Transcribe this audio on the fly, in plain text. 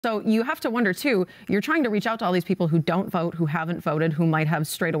So you have to wonder, too, you're trying to reach out to all these people who don't vote, who haven't voted, who might have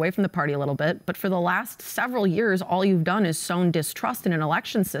strayed away from the party a little bit. But for the last several years, all you've done is sown distrust in an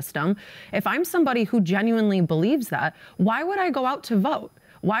election system. If I'm somebody who genuinely believes that, why would I go out to vote?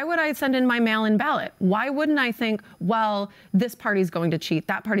 Why would I send in my mail-in ballot? Why wouldn't I think, well, this party's going to cheat,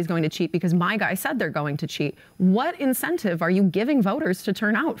 that party's going to cheat because my guy said they're going to cheat? What incentive are you giving voters to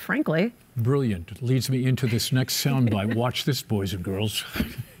turn out, frankly? Brilliant. It leads me into this next soundbite. Watch this, boys and girls.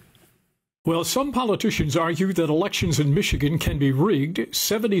 Well, some politicians argue that elections in Michigan can be rigged.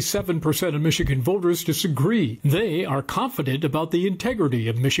 77% of Michigan voters disagree. They are confident about the integrity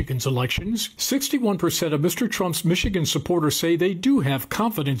of Michigan's elections. 61% of Mr. Trump's Michigan supporters say they do have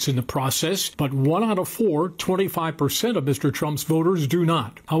confidence in the process, but 1 out of 4, 25% of Mr. Trump's voters do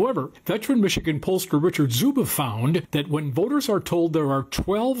not. However, veteran Michigan pollster Richard Zuba found that when voters are told there are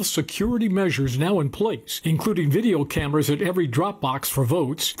 12 security measures now in place, including video cameras at every drop box for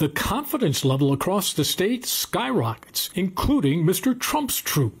votes, the confidence level across the state skyrockets, including Mr. Trump's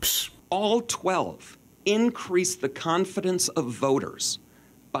troops. All 12 increased the confidence of voters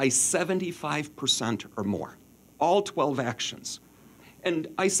by 75% or more. All 12 actions. And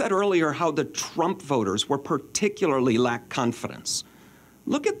I said earlier how the Trump voters were particularly lack confidence.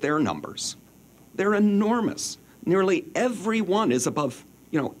 Look at their numbers. They're enormous. Nearly everyone is above,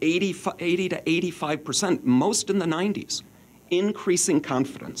 80 to 85%, most in the 90s. Increasing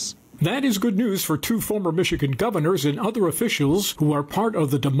confidence. That is good news for 2 former Michigan governors and other officials who are part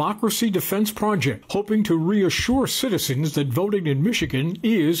of the Democracy Defense Project, hoping to reassure citizens that voting in Michigan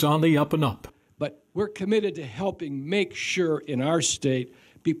is on the up and up. But we're committed to helping make sure in our state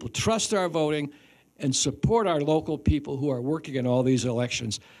people trust our voting and support our local people who are working in all these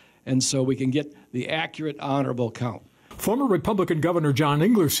elections, and so we can get the accurate, honorable count. Former Republican Governor John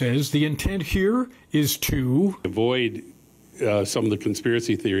Engler says the intent here is to avoid some of the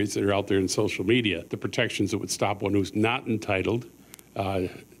conspiracy theories that are out there in social media, the protections that would stop one who's not entitled, to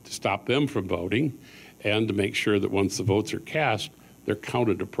stop them from voting, and to make sure that once the votes are cast, they're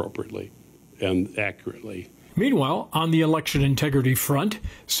counted appropriately and accurately. Meanwhile, on the election integrity front,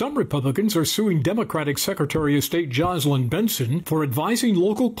 some Republicans are suing Democratic Secretary of State Jocelyn Benson for advising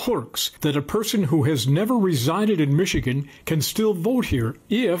local clerks that a person who has never resided in Michigan can still vote here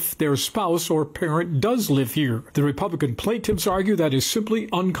if their spouse or parent does live here. The Republican plaintiffs argue that is simply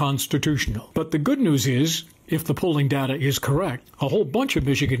unconstitutional. But the good news is, if the polling data is correct, a whole bunch of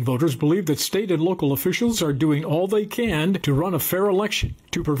Michigan voters believe that state and local officials are doing all they can to run a fair election,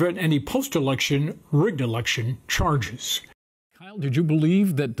 to prevent any post-election, rigged election charges. Kyle, did you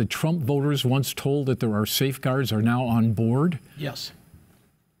believe that the Trump voters, once told that there are safeguards, are now on board? Yes.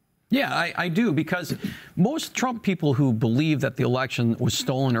 Yeah, I do, because most Trump people who believe that the election was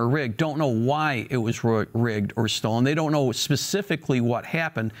stolen or rigged don't know why it was rigged or stolen. They don't know specifically what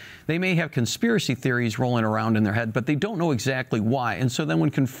happened. They may have conspiracy theories rolling around in their head, but they don't know exactly why. And so then when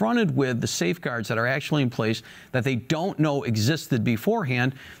confronted with the safeguards that are actually in place that they don't know existed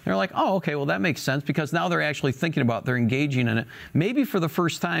beforehand, they're like, oh, okay, well, that makes sense, because now they're actually thinking about, they're engaging in it, maybe for the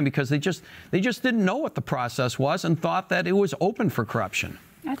first time, because they just didn't know what the process was and thought that it was open for corruption.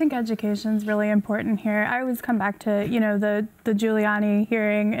 I think education is really important here. I always come back to, the Giuliani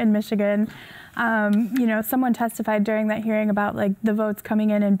hearing in Michigan. Someone testified during that hearing about, the votes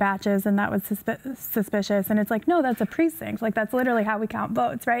coming in batches, and that was suspicious. And it's like, no, that's a precinct. That's literally how we count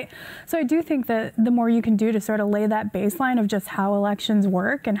votes, right? So I do think that the more you can do to sort of lay that baseline of just how elections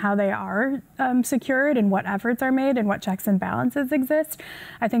work and how they are secured and what efforts are made and what checks and balances exist,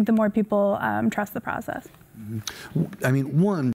 I think the more people trust the process. I mean, one,